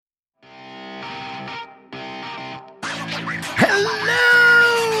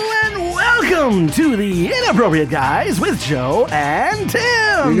Welcome to the Inappropriate Guys with Joe and Tim.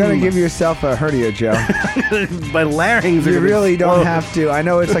 You're going to give yourself a hernia, Joe. My larynx. You really don't have to. I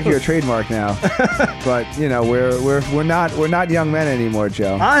know it's like your trademark now, but you know we're not young men anymore,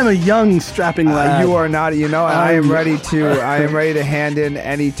 Joe. I'm a young strapping lad. You are not. You know, I am ready to hand in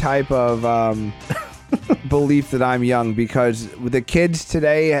any type of belief that I'm young because the kids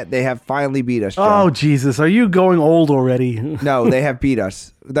today they have finally beat us, Joe. Oh Jesus, are you going old already? No, they have beat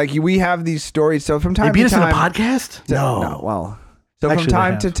us. Like we have these stories. So from time They beat to us in time, a podcast? No. Well, so Actually, from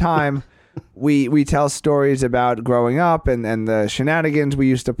time they to have. time, we tell stories about growing up and the shenanigans we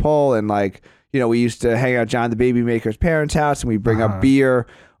used to pull, and like we used to hang out at John the Baby Maker's parents' house, and we bring up beer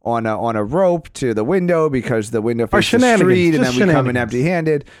on a rope to the window because the window faces the street, and then we come in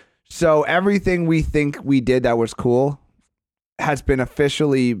empty-handed. So everything we think we did that was cool has been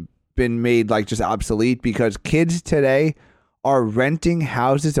officially been made like just obsolete because kids today are renting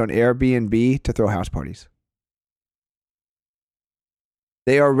houses on Airbnb to throw house parties.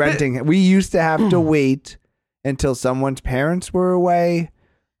 They are renting. We used to have to wait until someone's parents were away.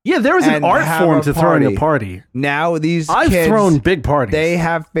 Yeah, there was an art form to throwing a party. Now these I've kids, thrown big parties. They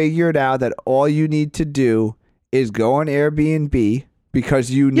have figured out that all you need to do is go on Airbnb because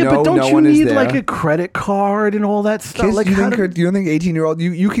but don't no you one is need there. like a credit card and all that stuff? Kids, Like you don't think 18-year-old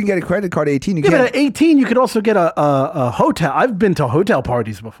you can get a credit card at 18? You but can't. at 18, you could also get a hotel. I've been to hotel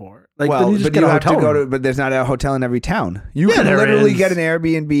parties before. Like, Well, then you just but get you a have to hotel go room. to. But there's not a hotel in every town. You can there literally is. get an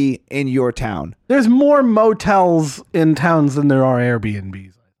Airbnb in your town. There's more motels in towns than there are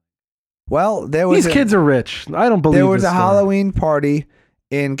Airbnbs. Well, there was These kids are rich. I don't believe there was this a story. Halloween party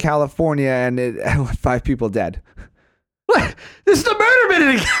in California, and it left 5 people dead. What? This is the murder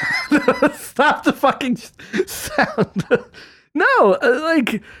minute again. Stop the fucking sound. No,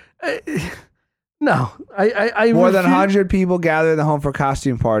 no. I More than refuse- 100 people gathered in the home for a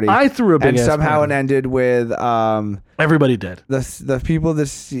costume party. I threw a big and ass somehow party. it ended with Everybody dead. the people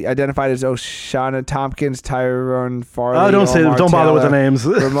that identified as Oshana Tompkins, Tyrone Farley. Oh, don't say Omar don't bother with the Taylor, names.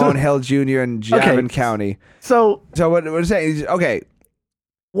 Ramon Hill Jr. and Javin County. So what I'm saying is, okay,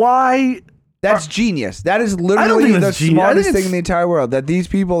 why? that's genius. That is I don't literally think the that's genius. I think smartest thing it's- in the entire world. That these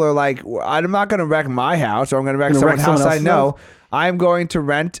people are like, I'm not going to wreck my house, or I'm going to wreck Gonna wreck someone's house someone I else's know. house? I'm going to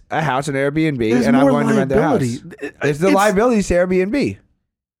rent a house on Airbnb, There's and I'm more going to rent their house. liability. It's the liability to Airbnb.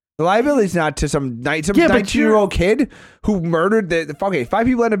 The liability is not to some but 19-year-old kid who murdered okay, 5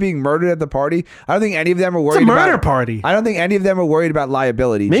 people end up being murdered at the party. I don't think any of them are worried It's a murder about party. I don't think any of them are worried about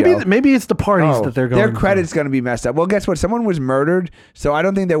liability. Maybe Joe. maybe it's the parties that they're going. Their credit's going to be messed up. Well, guess what? Someone was murdered, so I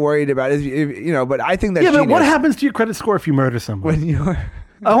don't think they're worried about it. But I think that's Yeah, but what genius. happens to your credit score if you murder someone? when you're?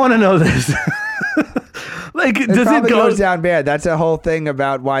 I want to know this. Like, It does it probably go goes down bad. That's a whole thing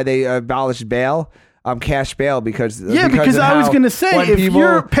about why they abolished bail, cash bail, because Yeah, because because of I was how going to say, when if people-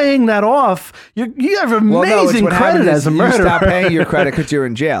 you're paying that off, you have amazing Well, no, it's what credit happens as a is murderer. you stop paying your credit because you're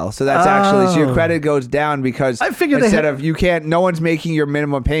in jail. So that's actually so your credit goes down because I figured they instead had- of you can't. No one's making your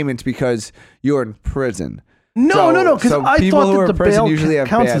minimum payments because you're in prison. No, because so I people thought who are that in the prison bail usually have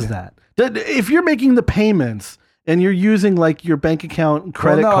counts bad. as that. If you're making the payments and you're using like your bank account and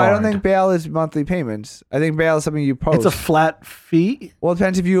credit well, no, card, I don't think bail is monthly payments. I think bail is something you post. it's a flat fee. Well, it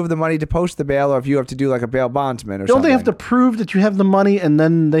depends if you have the money to post the bail or if you have to do like a bail bondsman or Don't something. they have to prove that you have the money and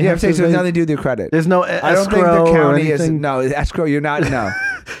then they You have have to to? say so. It's nothing to do with your credit. There's no I don't think escrow the or county is anything? no escrow. You're not no.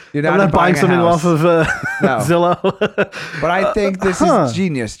 You're I'm not buying a something house. off of No. Zillow. But I think this is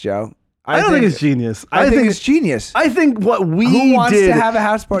genius, Joe. I don't think it's genius. I think it's genius. I think what we Who wants did to have a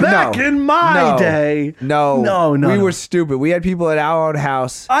house party? back No. in my No. day. No, No. We were stupid. We had people at our own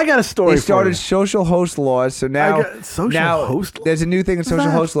house. I got a story. They started for social host laws. So now, social host laws? there's a new thing in social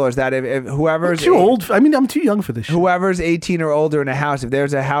that? host laws that if you. whoever's Too old. I mean, I'm too young for this shit. whoever's 18 or older in a house, if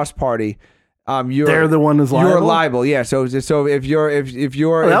there's a house party, They're the one who's liable? You're liable. Yeah. So if you're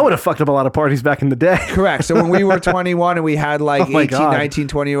Well, that would have fucked up a lot of parties back in the day. correct. So when we were 21 and we had like Oh my 18, God. 19,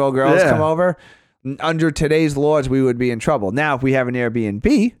 20-year-old girls Yeah. come over, under today's laws, we would be in trouble. Now, if we have an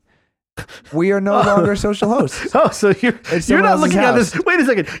Airbnb, we are no longer social hosts. Oh, so you're someone not else's looking at house. this. Wait a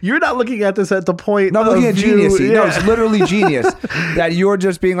second. You're not looking at this at the point. No, I'm looking of at genius. you- No, yeah. it's literally genius that you're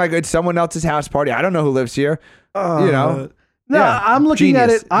just being like, it's someone else's house party. I don't know who lives here. No, Yeah. I'm looking at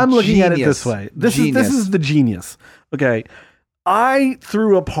Genius. it. I'm looking at it Genius. this way. This Genius. is the genius. Okay, I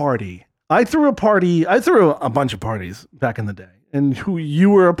threw a party. I threw a bunch of parties back in the day, and who you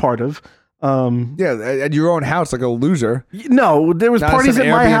were a part of. Yeah, at your own house, like a loser. No, there was Not parties some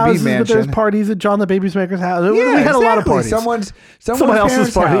at my Airbnb house, but there's mansion. parties at John the Baby's Maker's house. Yeah, we had a lot of exactly. parties. Someone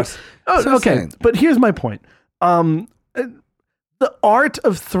else's party. House. Oh, So okay, saying. but here's my point. The art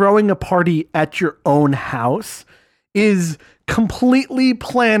of throwing a party at your own house is completely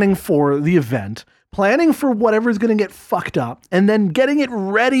planning for the event, planning for whatever's going to get fucked up, and then getting it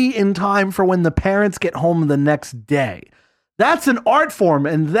ready in time for when the parents get home the next day. That's an art form,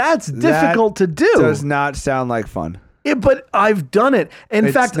 and that's difficult to do. Does not sound like fun. But I've done it.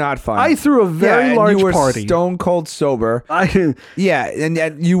 In fact, not fun. I threw a very large you were party. Stone cold sober. And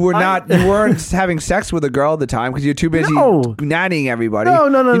You weren't having sex with a girl at the time because you're too busy nannying everybody. No. You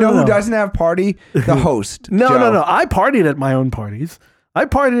know who no. doesn't have party? The host. No. Joe. I partied at my own parties. I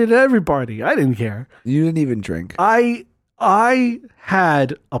partied at every party. I didn't care. You didn't even drink. I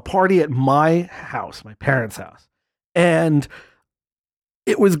had a party at my house, my parents' house, and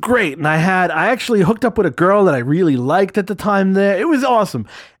it was great. And I actually hooked up with a girl that I really liked at the time there. It was awesome.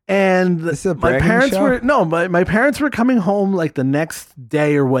 And my parents my parents were coming home like the next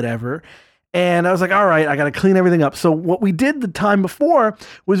day or whatever. And I was like, all right, I got to clean everything up. So what we did the time before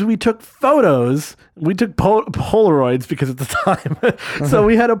was we took photos. We took Polaroids because at the time. So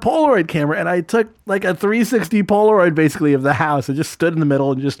we had a Polaroid camera, and I took like a 360 Polaroid basically of the house. I just stood in the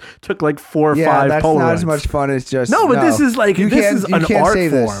middle and just took like 4 or 5 that's Polaroids. not as much fun as just... No, but this is like, this is an art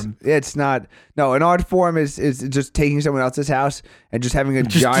form. It's not... No, an art form is just taking someone else's house and just having a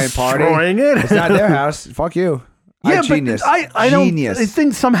just giant party. Destroying it. It's not their house. Fuck you. Yeah, genius. But I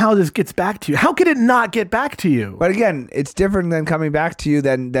think somehow this gets back to you. How could it not get back to you? But again, it's different than coming back to you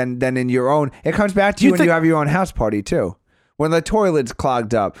than in your own. It comes back to you when you have your own house party too. When the toilet's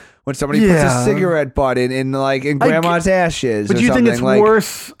clogged up, when somebody puts a cigarette butt in grandma's ashes. But or do you think it's like,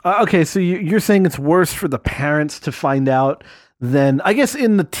 worse? Okay, so you're saying it's worse for the parents to find out than, I guess,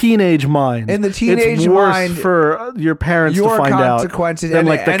 in the teenage mind. In the teenage it's worse mind, for your parents to find consequences out than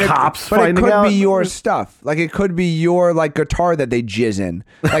like the cops finding out. But it could be your stuff. Like it could be your like guitar that they jizz in.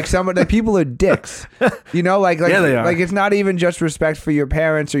 Like like people are dicks. You know, like yeah, they are. Like it's not even just respect for your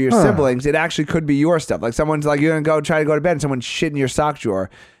parents or your siblings. It actually could be your stuff. Like someone's like, you're gonna try to go to bed and someone's shit in your sock drawer.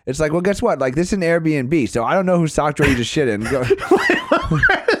 It's like, well, guess what? Like this is an Airbnb, so I don't know whose sock drawer you just shit in.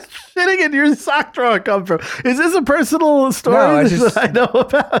 Shitting in your sock drawer come from? Is this a personal story that I know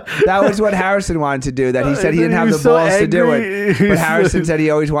about? That was what Harrison wanted to do. That he said he didn't have the balls to do it. But Harrison said he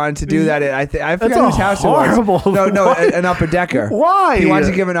always wanted to do that. I forgot whose house it was. No, an upper decker. Why? He wanted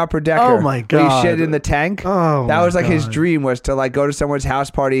to give an upper decker. Oh my god! He shit in the tank. Oh, that was like his dream, was to like go to someone's house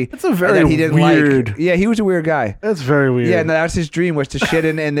party. That's a very he didn't weird. Like. Yeah, he was a weird guy. That's very weird. Yeah, no, that was his dream, was to shit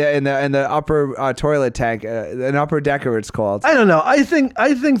in the upper toilet tank, an upper decker. It's called. I don't know. I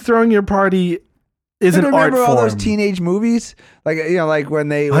think throwing your party is an art form. Remember all those teenage movies? Like, you know, like when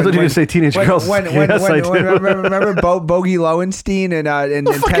they... I thought you were going to say teenage girls. Remember Bogey Lowenstein and 10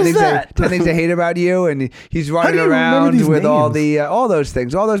 Things I Hate About You? And he's running around with names? all those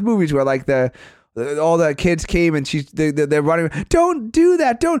things. All those movies where like all the kids came and they're running. Don't do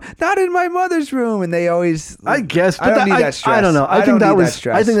that. Not in my mother's room. And they always. I guess, but I don't need that stress. I don't know. I think that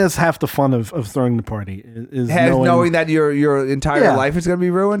that's half the fun of throwing the party is knowing that your entire life is going to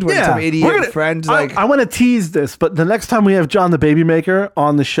be ruined when some idiot friends like. I want to tease this, but the next time we have John the Baby Maker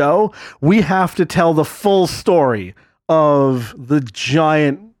on the show, we have to tell the full story of the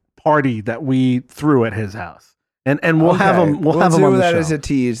giant party that we threw at his house. And we'll have him. We'll have him on the show. That as a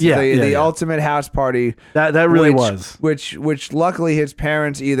tease. The ultimate house party. That really was. Which luckily his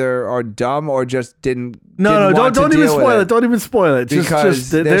parents either are dumb or just didn't. No, don't even spoil it. Don't even spoil it. Because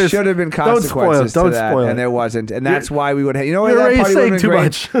there should have been consequences to that, and there wasn't, and that's why we would. You know what? That party would have been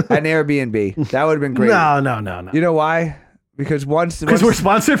great. An Airbnb. That would have been great. No. You know why? Because once we're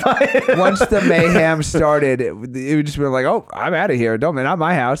sponsored by it. Once the mayhem started, it would just be like, oh, I'm out of here. Not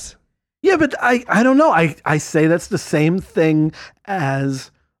my house. Yeah, but I don't know. I say that's the same thing as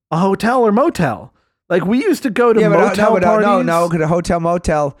a hotel or motel. Like we used to go to motel parties. No, because a hotel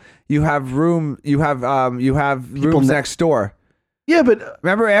motel, you have rooms next door. Yeah, but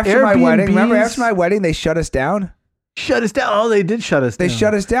remember after my wedding, they shut us down. Shut us down. Oh, they did shut us down. They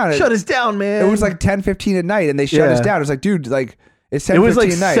shut us down. Shut us down, man. It was like 10:15 at night, and they shut us down. It was like, dude, like. It was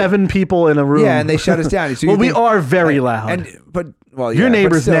like 7 people in a room. Yeah, and they shut us down. So we are very loud. Your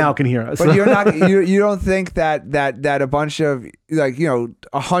neighbors now can hear us. But you're not. You don't think that a bunch of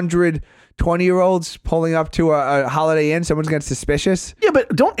 100 20-year-olds pulling up to a Holiday Inn, someone's getting suspicious? Yeah,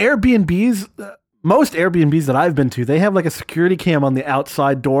 but don't Airbnbs? Most Airbnbs that I've been to, they have like a security cam on the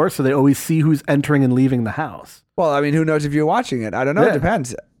outside door, so they always see who's entering and leaving the house. Well, I mean, who knows if you're watching it? I don't know. Yeah. It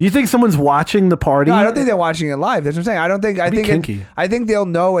depends. You think someone's watching the party? No, I don't think they're watching it live. That's what I'm saying. Kinky. I think they'll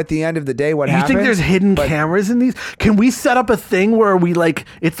know at the end of the day what You happened. think there's hidden cameras in these? Can we set up a thing where we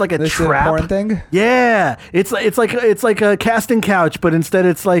it's like a This is a trap porn thing? Yeah, it's like a casting couch, but instead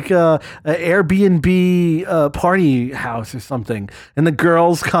it's like a Airbnb party house or something. And the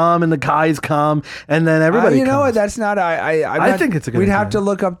girls come and the guys come, and then everybody. You know comes. what? That's not. I think it's a good We'd idea. have to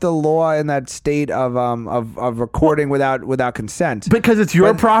look up the law in that state of recording without consent. because it's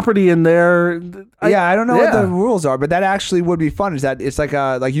your property and they're. I don't know what the rules are, but that actually would be fun. Is that it's like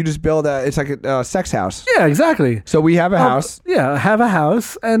you just build it's like a sex house. Yeah, exactly. So we have a house. Yeah, have a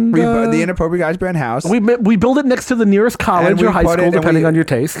house and The Inappropriate Guys brand house. we build it next to the nearest college we or high put school, it- and depending we- on your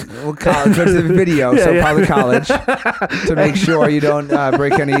taste. Well, college, there's the video, so probably college, to make sure you don't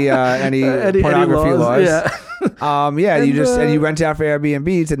break any pornography laws. Yeah. And And, you rent it out for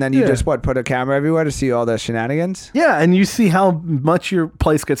Airbnbs, and then you Yeah. just put a camera everywhere to see all the shenanigans. Yeah, and you see how much your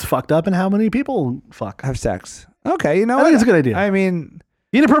place gets fucked up and how many people fuck. Have sex. Okay, you know I what? think it's a good idea. I mean,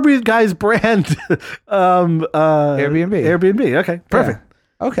 The Inappropriate Guys brand. Airbnb. Airbnb. Okay, perfect.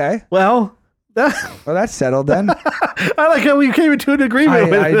 yeah. Okay. Well, Well, that's settled then. I like how we came into an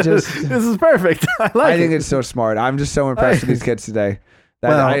agreement. I with just- this is perfect. I like I think it. it's so smart. I'm just so impressed with these kids today. That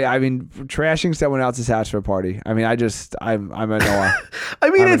Well- I mean, trashing someone else's house for a party. I mean, I'm in awe. I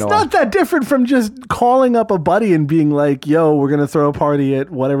mean, I'm it's in awe. not that different from just calling up a buddy and being like, "Yo, we're gonna throw a party at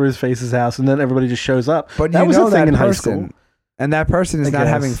whatever his face's house," and then everybody just shows up. But that you was know a thing that in high person, school. and that person is I not guess.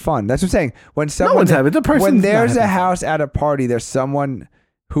 having fun. That's what I'm saying. When someone, one's having- the person's when not there's a having fun. house at a party, there's someone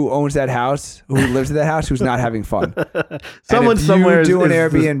who owns that house, who lives in that house, who's not having fun. Someone and if somewhere you is- do an is-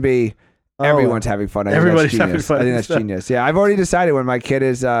 Airbnb. Everyone's having fun. I think Everybody's that's having genius. fun. I think that's genius. Yeah, I've already decided when my kids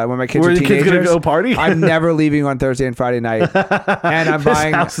Where are the teenagers, kid's gonna go party? I'm never leaving on Thursday and Friday night, and I'm This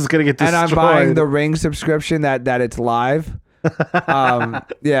buying house is gonna get and destroyed. I'm buying the Ring subscription that it's live.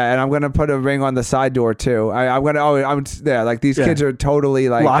 Yeah, and I'm gonna put a Ring on the side door too. I'm like these Yeah. kids are totally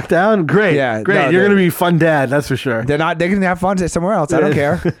like Lockdown? Great. Yeah, Great. no, You're they're- going to be a fun dad, that's for sure. they're not. They can have fun somewhere else. I don't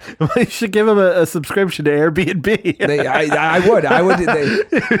care. You should give them a subscription to Airbnb. I would.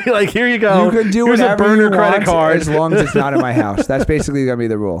 Be like, here you go. You can do Here's whatever a burner you credit want card. as long as it's not in my house. That's basically gonna be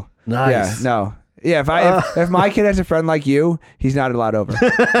the rule. Nice. Yeah. No. Yeah. If my kid has a friend like you, he's not allowed over.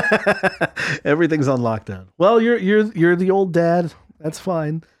 Everything's on lockdown. Well, you're the old dad. That's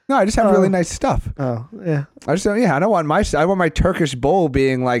fine. No, I just have really nice stuff. Oh, yeah. I just don't. Yeah, I don't want I want my Turkish bowl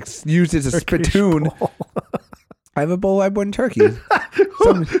being like used as a spittoon. I have a bowl I bought in Turkey.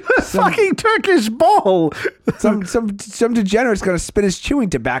 Fucking Turkish bowl. Some degenerate's gonna spit his chewing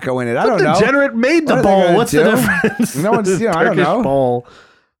tobacco in it. I don't know. Degenerate made the What are they bowl. gonna What's do? the difference? No one's. The I don't Turkish know. bowl.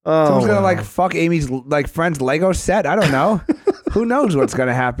 Oh, Someone's gonna wow. like fuck Amy's like friend's Lego set. I don't know. Who knows what's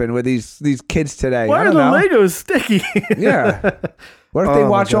gonna happen with these kids today? Why I are don't the know. Legos sticky? Yeah. What if they Oh, my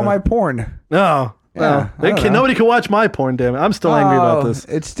watch all God. my porn? No. Yeah, I don't know. Nobody can watch my porn, damn it. I'm still angry about this.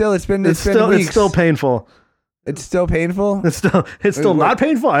 It's been It's been still weeks. painful. It's still painful. It's still not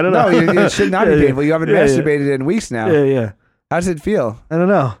painful. I don't No, know. it should not be painful. You haven't masturbated in weeks now. Yeah. How does it feel? I don't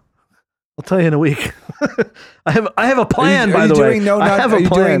know. I'll tell you in a week. I have a plan. Are by you the doing way, No I Nut? have Are a you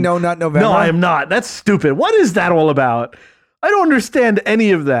plan. doing No Nut November? No, I am not. That's stupid. What is that all about? I don't understand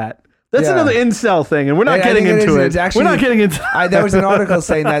any of that. That's Yeah. another incel thing, and we're not I getting think it into is. it. It's actually- We're not getting into. There was an article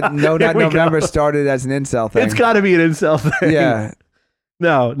saying that No Nut we go. November started as an incel thing. It's got to be an incel thing. Yeah.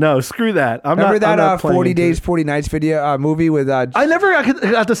 No, screw that. I'm Remember not. I'm that not playing 40 into Days, it. 40 Nights video movie with I never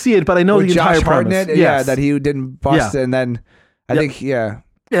got to see it, but I know with the Josh entire premise. Hartnett? Yes. Yeah, that he didn't bust, Yeah. and then I Yep. think Yeah,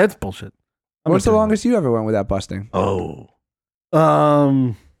 it's bullshit. I'm What's not the doing longest you ever went without busting?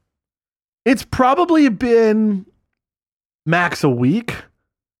 that. It's probably been max a week.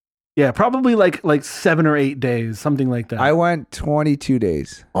 Yeah, probably like 7 or 8 days, something like that. I went 22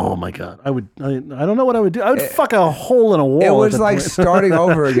 days. Oh my god, I don't know what I would do. I would fuck a hole in a wall. It at was that like point. starting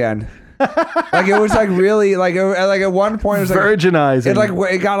over again. Like it was like really like at one point it was like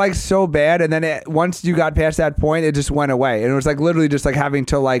virginizing. it got like so bad, and then once you got past that point, it just went away, and it was like literally just like having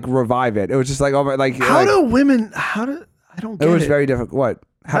to like revive it. It was just like over like I don't get it it. was very difficult. What?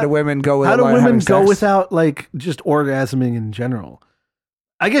 How do women go without How do women having go sex? without like just orgasming in general?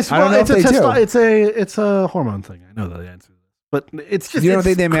 I guess I don't know it's if they do. it's a hormone thing. I know the answer, but it's just You don't it's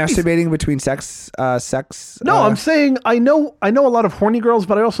think they're crazy. masturbating between sex? No, I'm saying I know a lot of horny girls,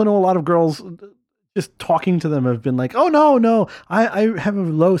 but I also know a lot of girls. Just talking to them have been like, oh no, I have a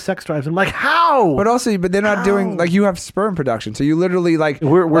low sex drive. I'm like, how? But they're not doing like you have sperm production, so you literally like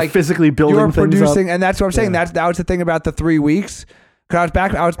we're like, physically building you're things producing, up. and that's what I'm saying. Yeah. That was the thing about the 3 weeks. Cause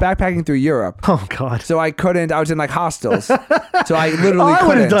I was backpacking through Europe. Oh God. So I couldn't. I was in like hostels. So I literally. I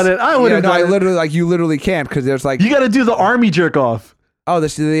would have done it. I would have done it. I literally like you literally can't because there's like you got to do the army jerk off. Oh,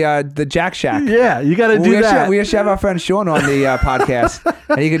 this is the Jack Shack. Yeah, you got to do that. We should have our friend Sean on the podcast,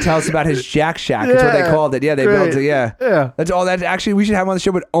 and he can tell us about his Jack Shack. That's what they called it. Yeah, they built it. Yeah. That's all. That actually, we should have him on the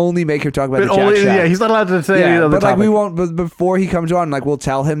show, but only make him talk about the Jack Shack. Yeah, he's not allowed to say any other but like topic. we won't. But before he comes on, like we'll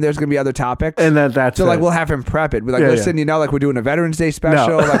tell him there's gonna be other topics, and that's so like we'll have him prep it. We're like, listen, you know, like we're doing a Veterans Day special.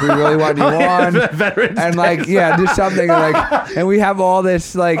 No. Like we really want you on, Veterans and Day like do something like, and we have all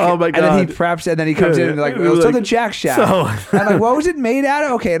this like, oh my God. and then he preps, and then he comes in and like, so the Jack Shack, and like, what was it made out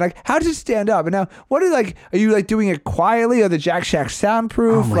of? Okay, and like, how does it stand up? And now, what are like, are you like doing it quietly, or the Jack Shack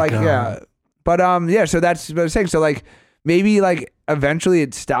soundproof? Oh my like, God. yeah, but yeah, so that's what I was saying. So like, maybe like eventually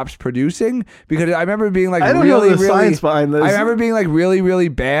it stops producing because I remember being like I don't really, know the really. science behind this. I remember being like really, really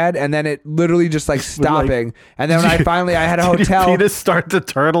bad, and then it literally just like stopping. And then when I had a hotel. Did your penis start to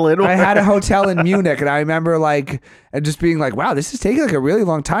turtle in? I had a hotel in Munich, and I remember like and just being like, wow, this is taking like a really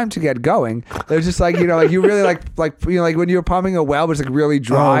long time to get going. It was just like, you know, like you really like like when you're pumping a well, but it's like really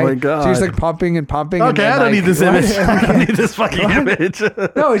dry. Oh my God. So you're just like pumping and pumping. Okay, and I don't like, need this image. I don't need this fucking image.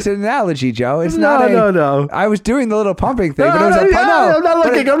 No, it's an analogy, Joe. It's No, not no. I was doing the little pumping thing, No, but it was no, a no, I'm not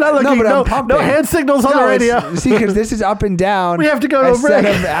looking. I'm not looking. No, but No, I'm pumping. no hand signals on the radio. See, because this is up and down. We have to go to a instead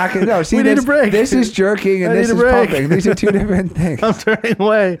break. of no, see, We need a break. This is jerking, and I this need is a break. pumping. These are two different things. I'm turning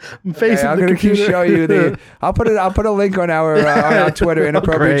away. I'm facing I'm the gonna computer. keep showing you the. I'll put a link on our Twitter,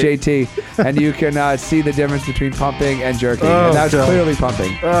 inappropriate JT, and you can see the difference between pumping and jerking. Oh, and that's God. clearly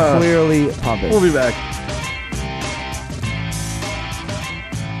pumping. Clearly pumping. We'll be back.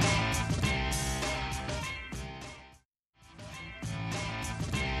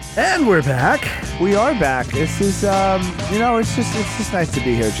 And we're back. We are back. This is it's just nice to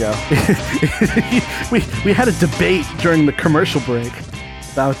be here, Joe. we had a debate during the commercial break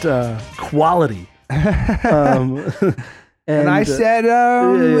about quality. And I said,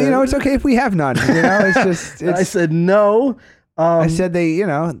 it's okay if we have none. You know, it's just. I said no. I said they,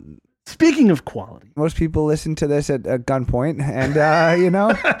 Speaking of quality, most people listen to this at gunpoint, and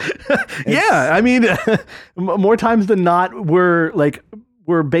yeah, I mean, more times than not, we're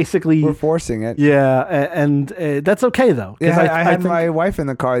basically forcing it. Yeah, and that's okay though. Yeah, I had my wife in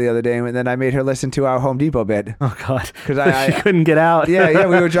the car the other day, and then I made her listen to our Home Depot bit. Oh God, because she couldn't get out. Yeah,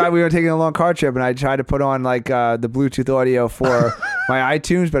 we were taking a long car trip, and I tried to put on like the Bluetooth audio for my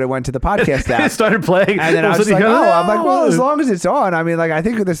iTunes, but it went to the podcast app. It started playing, and then I was like, I'm like, well, as long as it's on. I mean, like, I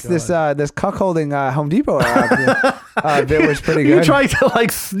think this cuckolding Home Depot bit was pretty good. You tried to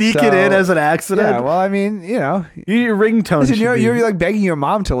like sneak it in as an accident. Yeah, well, I mean, your ringtone. Listen, you're like begging your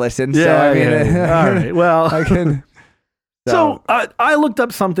mom to listen. Yeah, so I mean, all right. Well, I can. So I looked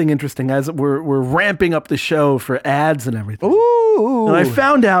up something interesting as we're ramping up the show for ads and everything. Ooh! And I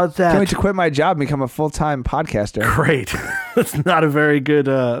found out that can't wait to quit my job and become a full-time podcaster. Great. That's not a very good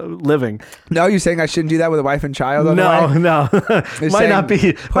living. No, you're saying I shouldn't do that with a wife and child? On No. might not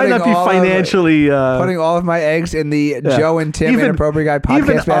be financially putting all of my eggs in the Joe and Tim Inappropriate Guy podcast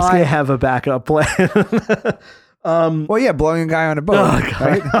even basket. I have a backup plan. Well, yeah, blowing a guy on a boat. Oh,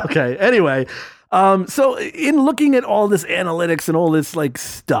 right? Okay. Anyway, so in looking at all this analytics and all this like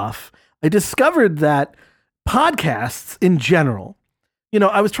stuff, I discovered that podcasts in general,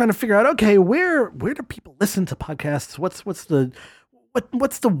 I was trying to figure out, okay, where do people listen to podcasts? What's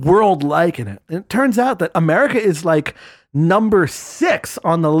the world like in it? And it turns out that America is like number 6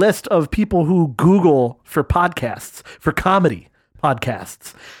 on the list of people who Google for podcasts, for comedy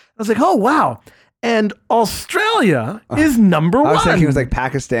podcasts. I was like, oh, wow. And Australia is number 1. I was thinking it was like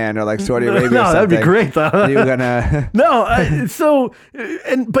Pakistan or like Saudi Arabia. No, or something. that'd be great though. You were gonna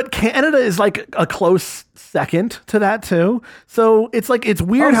but Canada is like a close second to that too. So it's like it's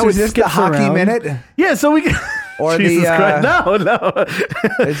weird how is this the hockey around. minute? Yeah, so we or Jesus Christ. No.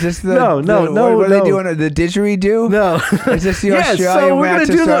 Is this the no? What are they doing? The didgeridoo? No. Is this the Yeah, Australian so we're match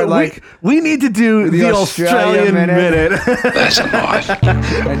gonna do start, the, like we need to do the Australian minute. That's a nice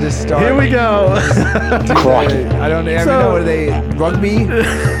tune. and just start? Here we go. Crikey. I don't ever know. What are they? Rugby?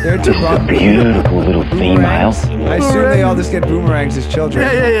 They're into rugby. Beautiful little females. I assume they all just get boomerangs as children.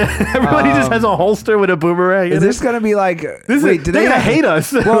 Yeah. Everybody just has a holster with a boomerang. Is this going to be like? Wait, do they're gonna hate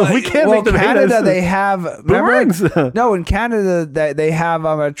us. We can't make them Canada, hate us. they have Boomerangs. No, in Canada they have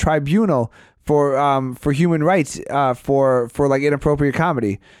a tribunal for human rights for like inappropriate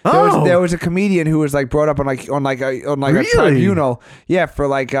comedy. There was a comedian who was like brought up on a Really? tribunal. Yeah, for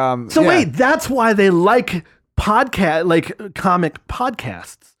like So wait, that's why they like podcast, like comic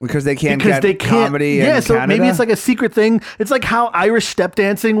podcasts. Because they can't Because get they can't, comedy yeah. in So Canada? maybe it's like a secret thing. It's like how Irish step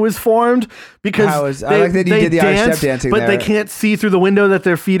dancing was formed because I like that you did the Irish step dance, dancing but they there. can't see through the window that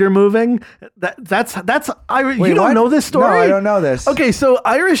their feet are moving. That's Irish. Wait, You don't what? know this story? No, I don't know this. Okay, so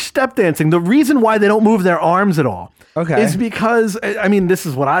Irish step dancing. The reason why they don't move their arms at all. Okay. Is because, I mean, this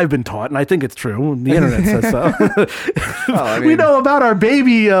is what I've been taught, and I think it's true. The internet says so. I we mean- know about our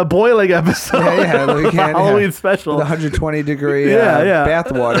baby boiling episode. Yeah, we the can, Halloween yeah. special. The 120 degree Yeah.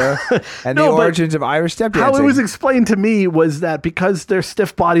 bathwater and No, the but origins of Irish step How dancing. it was explained to me was that because they're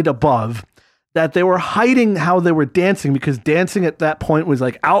stiff-bodied above, that they were hiding how they were dancing because dancing at that point was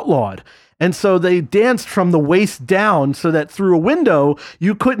like outlawed. And so they danced from the waist down so that through a window,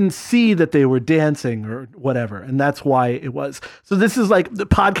 you couldn't see that they were dancing or whatever. And that's why it was. So this is like the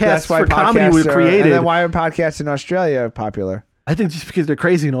podcasts That's why for comedy podcasts were are- created. And then why are podcasts in Australia popular? I think just because they're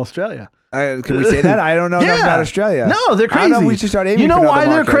crazy in Australia. Can we say that? I don't know enough about Australia. No, they're I crazy. don't know, we should start aiming You know for another why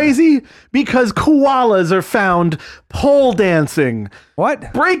they're market. crazy? Because koalas are found pole dancing.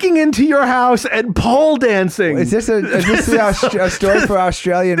 What? Breaking into your house and pole dancing. Is this a story for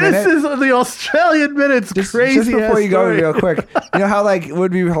Australian This Minute? is the Australian Minute's crazy. Just before you go, story. real quick, you know how like it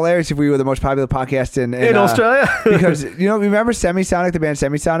would be hilarious if we were the most popular podcast in Australia? because you know, remember Semisonic, the band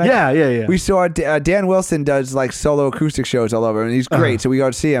Semisonic? Yeah. We saw Dan Wilson does like solo acoustic shows all over, and he's great. So we go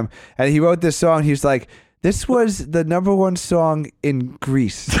to see him, and he wrote this song. He's like, this was the #1 song in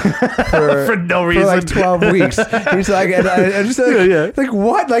Greece For no reason. for like 12 weeks. He's like, and I just like, Yeah. like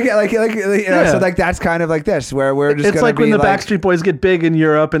what? Like, you know, Yeah. so like that's kind of like this, where we're just It's gonna like when be the Backstreet Boys get big in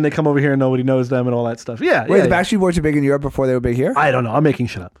Europe and they come over here and nobody knows them and all that stuff. Yeah. Wait, yeah, the yeah. Backstreet Boys are big in Europe before they were big here? I don't know. I'm making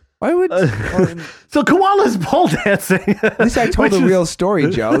shit up. Why would? So koalas pole dancing. At least I told a real story,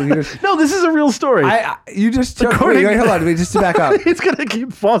 Joe. No, this is a real story. You just took. According- Wait, hold on. Wait, just to back up. He's gonna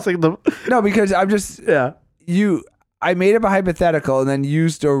keep falsing them. No, because I'm just. Yeah. I made up a hypothetical and then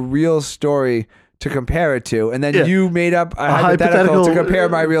used a real story to compare it to, and then Yeah. you made up a hypothetical to compare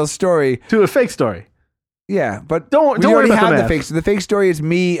my real story. To a fake story. Yeah, but Don't we worry already about the have the math. fake. So the fake story is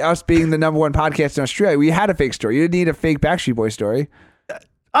us being the #1 podcast in Australia. We had a fake story. You didn't need a fake Backstreet Boy story,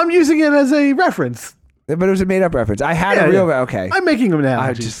 I'm using it as a reference. but it was a made up reference. I had Yeah, a real. yeah. Okay, I'm making them now.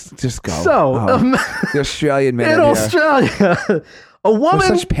 I just go. So, the Australian minute in here. Australia, a woman,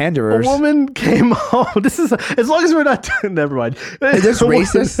 We're such panderers. A woman came home. This is as long as we're not. Never mind. Is this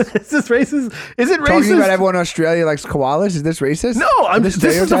racist? Is this racist? Is it racist? Talking about everyone in Australia likes koalas. Is this racist? No, this is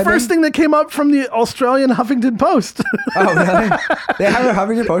the stereotyping? first thing that came up from the Australian Huffington Post. Oh, really? They have a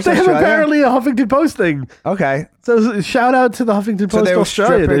Huffington Post They in have Australia? apparently a Huffington Post thing. Okay. So shout out to the Huffington So Post they were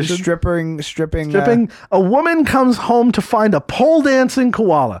Australia edition. stripping. A woman comes home to find a pole dancing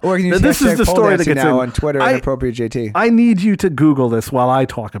koala. Or can you Now, this is the story that gets now in. on Twitter and Appropriate JT. I need you to Google this while I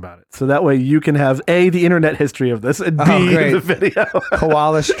talk about it, so that way you can have A, the internet history of this, and B, great. the video.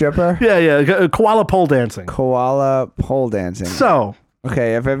 Koala stripper. yeah, koala pole dancing. Koala pole dancing. So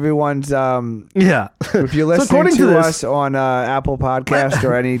Okay, if everyone's yeah, if you're So listening according to this- us on Apple Podcast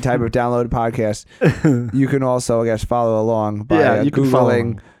or any type of downloaded podcast, you can also, I guess, follow along by Yeah, you can follow Googling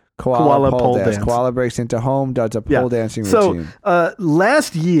along. koala pole pole dance. dance. Koala breaks into home, does a Yeah. pole dancing So routine.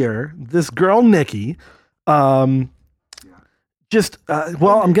 last year, this girl Nikki, just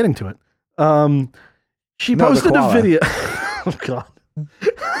well, I'm getting to it. She No, the posted a koala. video. Oh God.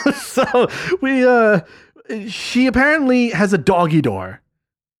 So she apparently has a doggy door.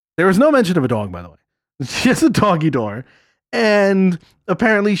 There was no mention of a dog, by the way. She has a doggy door, and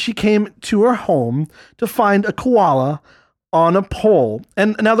apparently she came to her home to find a koala on a pole.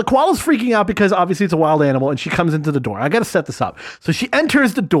 And now the koala's freaking out because obviously it's a wild animal, and she comes into the door. I got to set this up. So she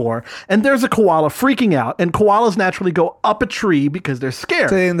enters the door, and there's a koala freaking out, and koalas naturally go up a tree because they're scared.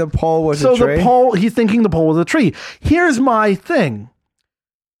 Saying the pole was So a tree. the pole, he's thinking the pole was a tree. Here's my thing.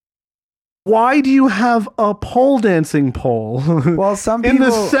 Why do you have a pole dancing pole Well, some in people.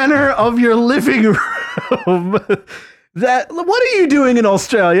 the center of your living room? What are you doing in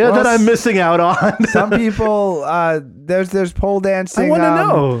Australia Well, that I'm missing out on? Some people, there's pole dancing. I wanna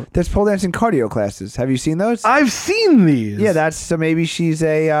know. There's pole dancing cardio classes. Have you seen those? I've seen these. Yeah, that's so. Maybe she's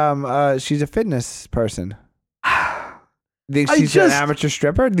a fitness person. Think I she's just- an amateur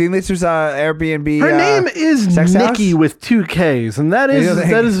stripper? Do you think this was Airbnb? Her name is sex house? Nikki with 2 Ks, and that is You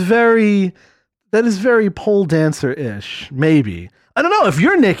think- that is very pole dancer ish. Maybe I don't know if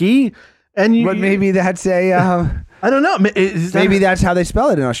you're Nikki and you. But maybe that's a I don't know. Is that Maybe that's how they spell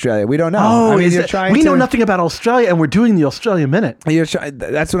it in Australia. We don't know. Oh, I mean, is you're it- trying we to, know nothing about Australia, and we're doing the Australia Minute.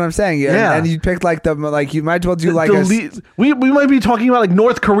 That's what I'm saying. Yeah. And you picked like you might as well do like we might be talking about like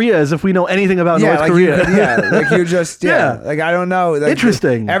North Korea as if we know anything about North like Korea. You could, like you're just Yeah. like I don't know. Like,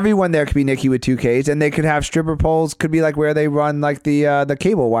 Interesting. Everyone there could be Nikki with 2 Ks, and they could have stripper poles. Could be like where they run like the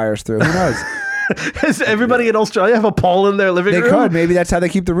cable wires through. Who knows? Does everybody in Australia have a pole in their living They room? could. Maybe that's how they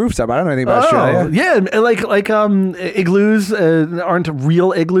keep the roofs up. I don't know anything about Australia. Yeah, like igloos aren't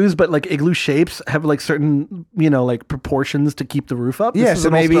real igloos, but like igloo shapes have like certain like proportions to keep the roof up. Yeah, This is so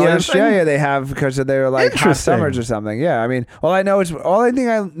an maybe in Australian Australia thing? they have because they're like hot Interesting. summers or something. Yeah, I mean, all I think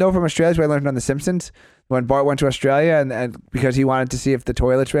I know from Australia is what I learned on The Simpsons when Bart went to Australia and because he wanted to see if the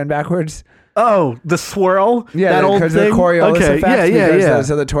toilets ran backwards. Oh, the swirl. Yeah, that old because of the thing? Coriolis Okay, effect. yeah.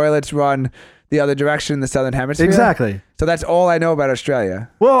 So the toilets run the other direction in the southern hemisphere. Exactly. So that's all I know about Australia.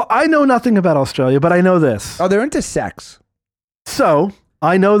 Well, I know nothing about Australia, but I know this. Oh, they're into sex. So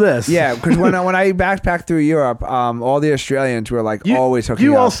I know this. Yeah, because when I backpacked through Europe, all the Australians were like always hooking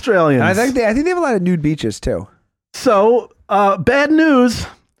you up. Australians. And I think they have a lot of nude beaches too. So, bad news.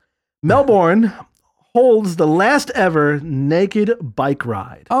 Melbourne holds the last ever naked bike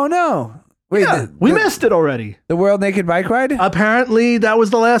ride. Oh no! Wait, Yeah, we missed it already. the World Naked Bike Ride. Apparently, that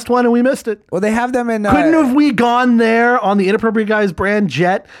was the last one, and we missed it. Well, they have them in. Couldn't have we gone there on the Inappropriate Guys brand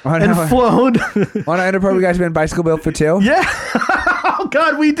jet Oh, and no. flown? On an inappropriate guy's been bicycle built for 2. Yeah. Oh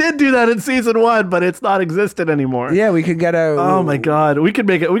God, we did do that in season 1, but it's not existed anymore. Yeah, we could get a. Oh my God, we could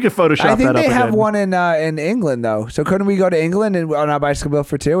make it. We could Photoshop I think that up they have again. one in England though. So couldn't we go to England and on our bicycle built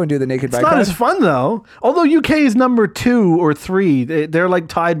for 2 and do the naked It's bike not ride? as fun though. Although UK is number 2 or 3, they're like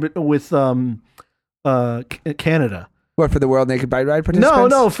tied with Canada. What for the World Naked Bike Ride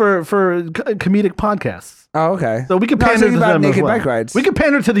participants? No, for comedic podcasts. Oh, okay. So we could No, I was pander to thinking about them as naked well. bike rides. We could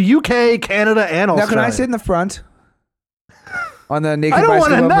pander to the UK, Canada, and Now, Australia. can I sit in the front on the naked I don't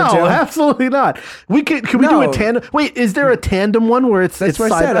want bicycle to built for know. 2? Absolutely not. We can we do No. a tandem? Wait, is there a tandem one where it's That's it's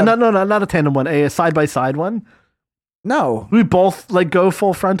what I side? said. No, not a tandem one. A side by side one. No. We both like go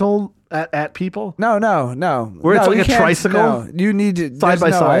full frontal at people. No. Where it's No, like you a can't- tricycle? No, you need to Side there's by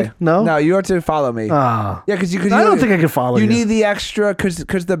no side? way. No? No, you have to follow me. Ah, Yeah, because I don't think I can follow you. You need the extra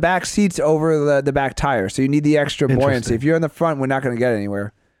because the back seat's over the back tire, so you need the extra buoyancy. Interesting. If you're in the front, we're not going to get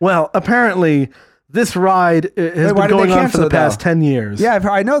anywhere. Well, apparently this ride has why been did they going on for cancel the it, past though? 10 years. Yeah,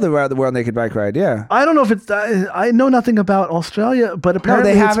 I know the World Naked Bike Ride. Yeah, I don't know if it's. I know nothing about Australia, but no,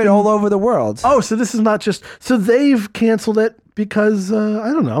 apparently they have it's it been- all over the world. Oh, so this is not just. So they've canceled it because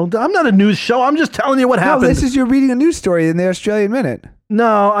I don't know. I'm not a news show. I'm just telling you what no, happened. this is you're reading a news story in the Australian Minute.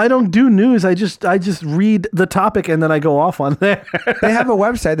 No, I don't do news. I just read the topic and then I go off on there. They have a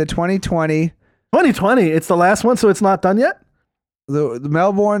website, the 2020, 2020. It's the last one, so it's not done yet. the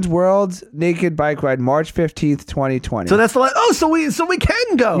Melbourne's World Naked Bike Ride, March 15th, 2020. So that's the last. Oh, so we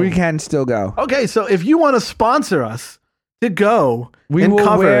can go. we can still go. Okay, so if you want to sponsor us to go, We and will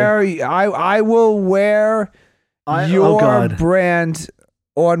cover, wear. I will wear oh your God. brand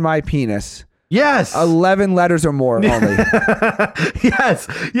on my penis. Yes. 11 letters or more only. Yes.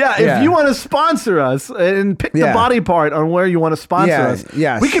 Yeah. Yeah. If you want to sponsor us and pick the Yeah. body part on where you want to sponsor Yeah, us,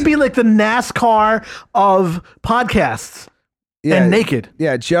 yes. we could be like the NASCAR of podcasts Yeah. and naked.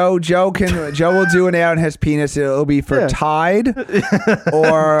 Yeah, Joe will do an ad on his penis. It'll be for Yeah. Tide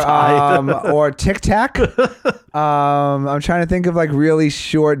or Tic Tac. I'm trying to think of like really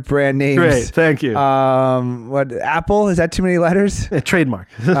short brand names. Great. Thank you. What Apple? Is that too many letters? Trademark.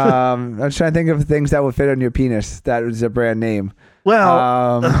 I'm trying to think of things that would fit on your penis. That was a brand name.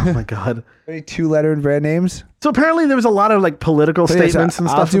 Well, oh my God. Any 2-letter brand names? So apparently there was a lot of like political So, yeah, so statements and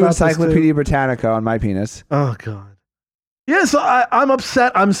stuff. I'll do about this, too. Encyclopedia Britannica on my penis. Oh God. Yeah, so I'm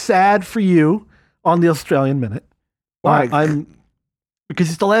upset. I'm sad for you on the Australian Minute. Why? I'm because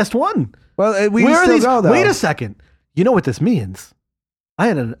it's the last one. Well, we Where can are still these? go though. Wait a second. You know what this means? I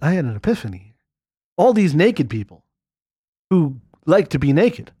had an epiphany. All these naked people who like to be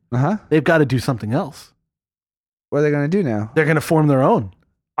naked, Uh-huh. they've got to do something else. What are they going to do now? They're going to form their own.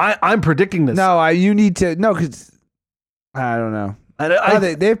 I'm predicting this. No, you need to because I don't know.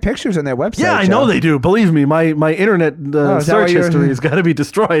 They have pictures on their website. yeah, I Joe. know they do. Believe me, my internet is that why search you're- history has got to be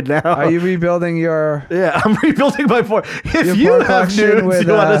destroyed now. Are you rebuilding your? Yeah, I'm rebuilding my porn. If Your you porn have collection nudes with,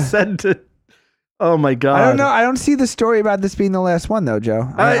 you want to send to, oh my God, I don't know. I don't see the story about this being the last one though,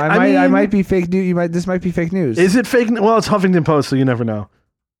 Joe. I I mean- might be fake news. This might be fake news. Is it fake? Well, it's Huffington Post, so you never know.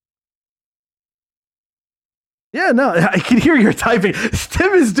 Yeah, no, I can hear your typing.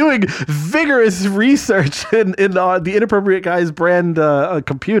 Tim is doing vigorous research in the Inappropriate Guys brand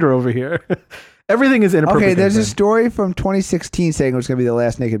computer over here. Everything is inappropriate. Okay, there's a Guys brand. story from 2016 saying it was going to be the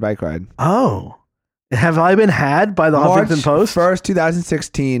last naked bike ride. Oh, Have I been had by the Huffington Post? March 1st,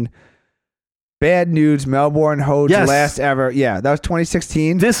 2016. Bad news. Melbourne holds Yes. last ever. Yeah, that was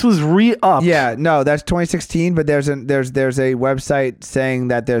 2016. This was re-upped. Yeah, no, that's 2016. But there's a website saying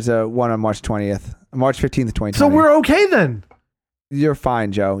that there's a one on March 20th, March 15th, 2020. So we're okay then. You're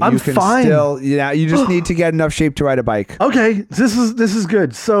fine, Joe. I'm you can fine. Still, you just need to get enough shape to ride a bike. Okay, this is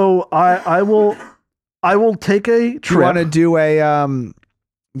good. So I will take a trip. Do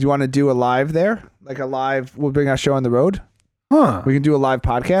you want to do a live there? Like a live? We'll bring our show on the road. Huh? We can do a live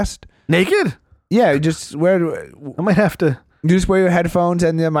podcast. Naked? Yeah, just I might have to. You just wear your headphones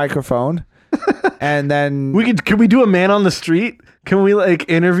and the microphone, and then Can we do a man on the street? Can we like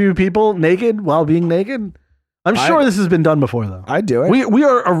interview people naked while being naked? I'm sure this has been done before though. I do it. We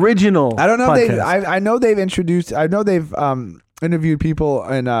are original. I don't know. Podcast. I know they've introduced. I know they've interviewed people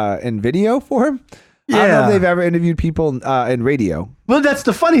in video for him. I don't know if they've ever interviewed people in radio. Well, that's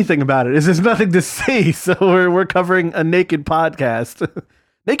the funny thing about it is there's nothing to see, so we're covering a naked podcast.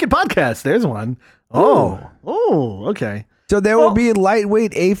 Naked podcast. There's one. Oh, okay. So there will be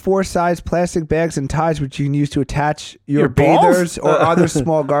lightweight A4 size plastic bags and ties which you can use to attach your balls? bathers or other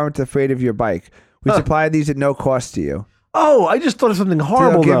small garments afraid of your bike. We supply these at no cost to you. Oh, I just thought of something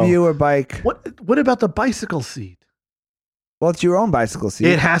horrible. They'll give though. you a bike. What about the bicycle seat? Well, it's your own bicycle seat.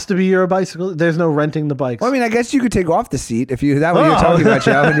 It has to be your bicycle. There's no renting the bikes. Well, I mean, I guess you could take off the seat if you. That what you're talking about,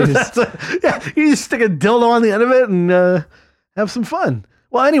 Joe. And you just, you just stick a dildo on the end of it and have some fun.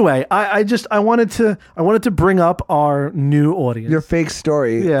 Well, anyway, I wanted to bring up our new audience. your fake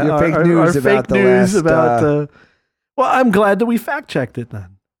story. Yeah, your our fake news fake about the news last. about well, I'm glad that we fact checked it.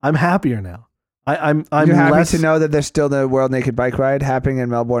 Then I'm happier now. I'm you're happy less, to know that there's still the World Naked Bike Ride happening in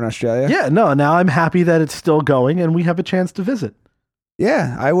Melbourne, Australia. Yeah, no. Now I'm happy that it's still going and we have a chance to visit.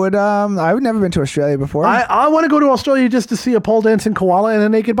 Yeah, I would. I've never been to Australia before. I want to go to Australia just to see a pole dancing koala and a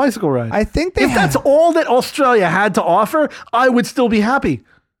naked bicycle ride. I think they if that's all that Australia had to offer, I would still be happy.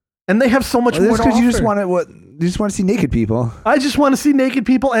 And they have so much more to because offer. you just want to see naked people. I just want to see naked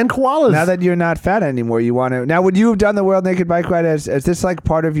people and koalas. Now that you're not fat anymore, you want to. Now, would you have done the World Naked Bike Ride as this like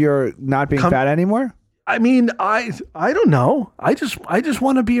part of your not being fat anymore? I mean, I don't know. I just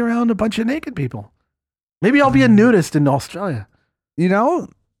want to be around a bunch of naked people. Maybe I'll be a nudist in Australia. You know,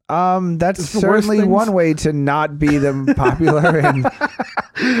 that's It's the worst certainly things. one way to not be the popular. And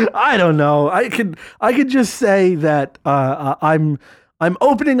I don't know. I could just say that I'm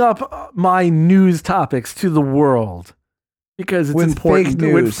opening up my news topics to the world because it's with important. fake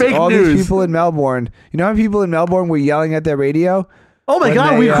news, With fake all news. these people in Melbourne. You know how people in Melbourne were yelling at their radio? Oh my when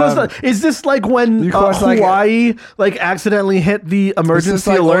God! they, We crossed. Is this like when you crossed, like, Hawaii accidentally hit the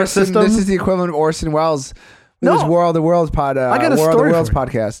emergency alert system? This is the equivalent of Orson Welles. It was War of the Worlds pod. I got a War of the story Worlds for you.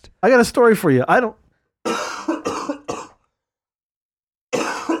 podcast. I got a story for you. I don't.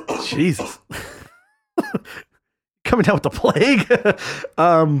 Jesus. Coming down with the plague.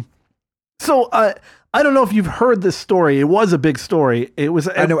 So I don't know if you've heard this story. It was a big story. It was.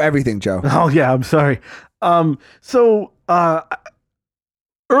 I know everything, Joe. Oh yeah, I'm sorry. So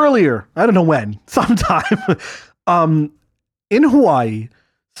earlier, I don't know when, sometime, in Hawaii,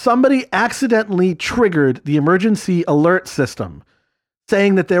 somebody accidentally triggered the emergency alert system,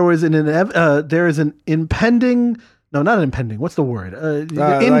 saying that there was an impending. No, not impending. What's the word?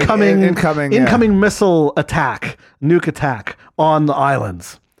 Incoming missile attack, nuke attack on the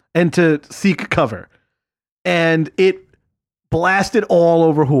islands, and to seek cover. And it blasted all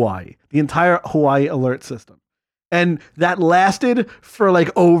over Hawaii, the entire Hawaii alert system. And that lasted for like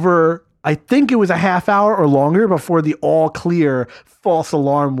over, I think it was a half hour or longer before the all clear false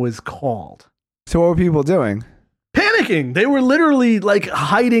alarm was called. So what were people doing? Panicking. They were literally like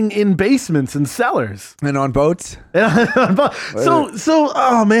hiding in basements and cellars. And on boats? so,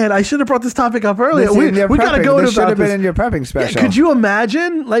 oh man, I should have brought this topic up earlier. We got to go to this should about have been this. in your prepping special. Yeah, could you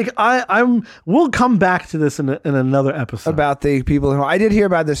imagine? Like we'll come back to this in another episode. About the people who I did hear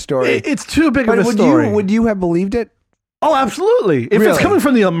about this story. It's too big but of a story. Would you have believed it? Oh, absolutely. If it's Really? coming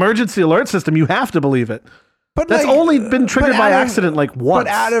from the emergency alert system, you have to believe it. But That's only been triggered by accident like once.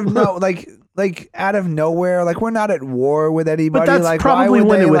 But out of out of nowhere, like we're not at war with anybody. But that's like, probably why would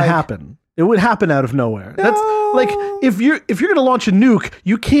when they, it would like, happen. It would happen out of nowhere. No. That's like if you're going to launch a nuke,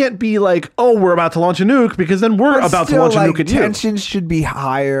 you can't be like, "Oh, we're about to launch a nuke," because then we're But about to still, launch a like, nuke at you. tensions should be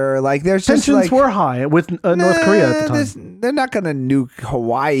higher. Like there's just Tensions like were high with North Korea at the time. They're not going to nuke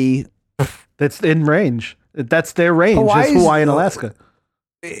Hawaii. That's in range. That's their range. Hawaii's- Is Hawaii and Alaska.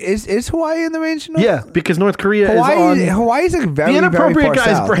 Is Hawaii in the range? North? Yeah, because North Korea Hawaii. is on Hawaii's like very the inappropriate very far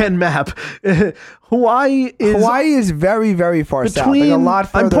guy's south. brand map. Hawaii is very very far south. between. Like a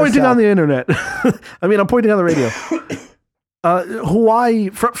lot further I'm pointing south. on the internet. I mean, I'm pointing on the radio. Hawaii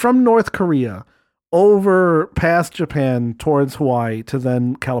from North Korea over past Japan towards Hawaii to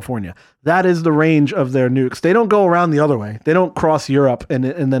then California. That is the range of their nukes. They don't go around the other way. They don't cross Europe and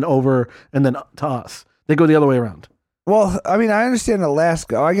then over and then to us. They go the other way around. Well, I mean, I understand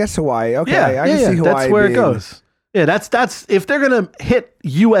Alaska. Oh, I guess Hawaii. Okay, Yeah, I can see Hawaii. that's where being, it goes. Yeah, that's if they're gonna hit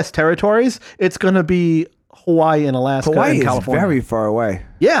U.S. territories, it's gonna be Hawaii and Alaska Hawaii and is California. very far away.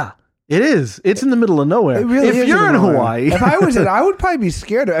 Yeah, it is. It's in the middle of nowhere. It really if is you're in nowhere. Hawaii, If I was in, I would probably be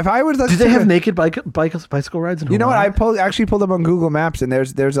scared. If I was, do they have naked bicycle rides in Hawaii? You know what? I actually pulled up on Google Maps, and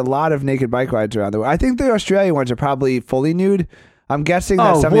there's a lot of naked bike rides around there. I think the Australian ones are probably fully nude. I'm guessing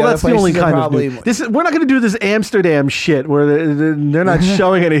that some of the other that's the places only are kind probably. of nude. We're not going to do this Amsterdam shit where they're not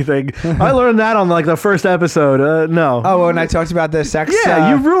showing anything. I learned that on like the first episode. No. Oh, when I talked about the sex.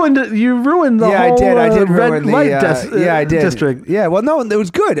 Yeah, you ruined the yeah, whole I did red ruin the light yeah, I did. district. Yeah, well, no, it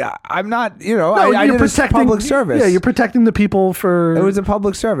was good. I'm not, No, I you're did a protecting public service. Yeah, you're protecting the people for. It was a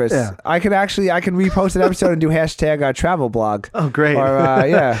public service. Yeah. I can repost an episode and do hashtag travel blog. Oh, great. Or,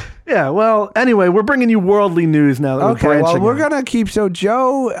 yeah. Yeah, well, anyway, we're bringing you worldly news now that Okay, we're well, branching we're out. going to keep... So,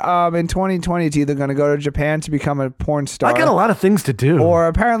 Joe, in 2020, is either going to go to Japan to become a porn star... I got a lot of things to do. Or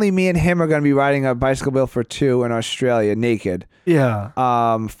apparently me and him are going to be riding a bicycle bill for two in Australia, naked, yeah.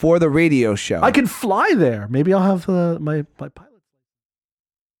 for the radio show. I could fly there. Maybe I'll have my pilot.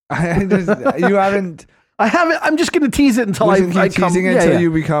 You haven't... I haven't. I'm just going to tease it until We I can keep come. teasing it Yeah, until yeah.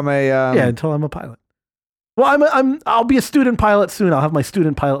 you become a... Yeah, until I'm a pilot. Well, I'll be a student pilot soon. I'll have my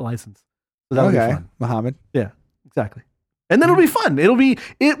student pilot license. So that'll be fun. Muhammad. Yeah, exactly. And then it'll be fun. It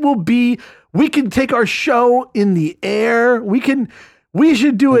will be, we can take our show in the air. We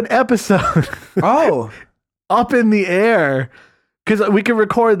should do an episode Oh, up in the air because we can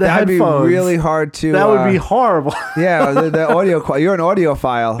record the that'd headphones. be really hard to... That would be horrible. Yeah, the audio... You're an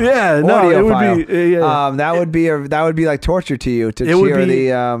audiophile. Yeah, no, it would be, yeah. that would be like torture to you to It would cheer be-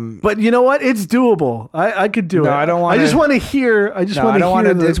 the... But you know what? It's doable. I could do it. No, I don't wanna- I just want to hear. I just No, want I to don't hear.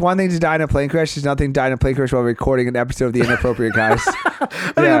 want to. It's one thing to die in a plane crash. There's nothing to die in a plane crash while recording an episode of The Inappropriate Guys. I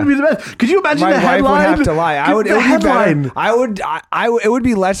think it would be the best. Could you imagine My the wife headline? would have to lie. I would. It The would headline. be better. I would. It would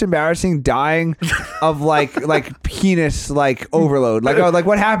be less embarrassing dying of like penis like overload. Like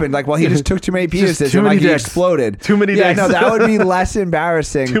what happened? Like he just took too many Just penises too and many he dicks. exploded. Too many Yeah, dicks. no, that would be less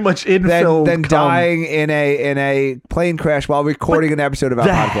embarrassing. Too much infill than cum. dying in a plane crash while recording an episode of our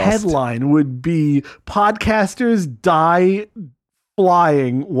The podcast. headline would be podcasters die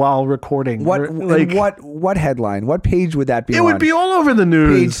flying while recording. What headline? What page would that be? It on? would be all over the page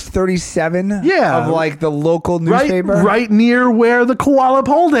news. 37. Yeah. of like the local Right, newspaper. right near where the koala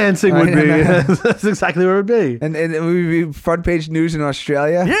pole dancing would be. That's exactly where it would be. And it would be front page news in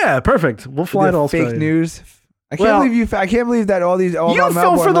Australia. Yeah, perfect. We'll fly The to Australia. fake news. I can't Well, believe you. I can't believe that all You our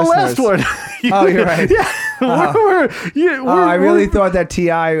fell for Melbourne the last listeners- one. Oh, you're right. Yeah, I really thought that Ti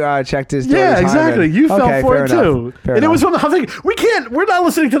checked his. Yeah, daughter's exactly. hymen. You fell Okay, for fair it enough. too. Fair And it enough. was from the Huffington. We're not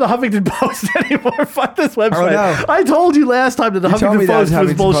listening to the Huffington Post anymore. Fuck this website. no. I told you last time that the You told me Huffington that Post was Huffington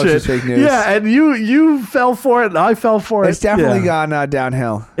Post bullshit. was fake news. Yeah, and you fell for it and I fell for it. It's definitely Yeah. gone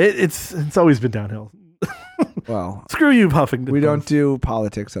downhill. It's always been downhill. Well, Screw you, Huffington we Post. don't do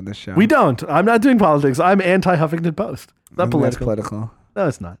politics on this show. We don't. I'm not doing politics. I'm anti Huffington Post. It's not That's political. political. No,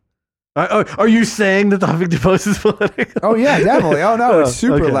 it's not. Are you saying that the Huffington Post is political? Oh yeah, definitely. Oh no, it's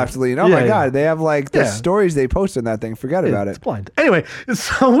super okay. left leaning. Oh Yeah, my yeah. god, they have like the Yeah. stories they post on that thing. Forget about It's it. blind. Anyway,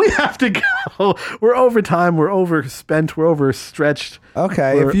 so we have to go. We're over time. We're overspent. We're overstretched.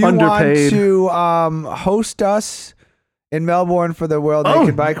 Okay, We're if you underpaid. want to host us in Melbourne for the World Oh,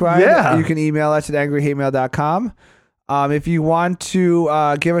 Naked Bike Ride, yeah. you can email us at angryhatemail.com. If you want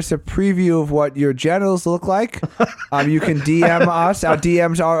to give us a preview of what your genitals look like, you can DM us. Our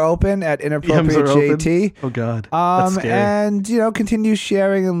DMs are open at inappropriatejt. Oh God, that's scary. And continue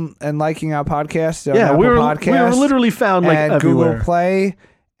sharing and liking our podcast. On Yeah, Apple we were Podcasts literally found like and everywhere. Google Play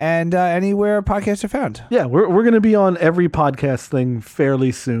and anywhere podcasts are found. Yeah, we're going to be on every podcast thing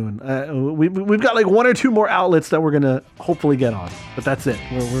fairly soon. We've got like one or two more outlets that we're going to hopefully get on, but that's it.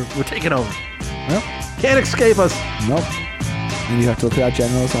 We're taking over. Nope. Can't escape us. Nope. And you have to look at our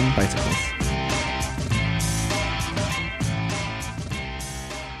genitals on bicycles.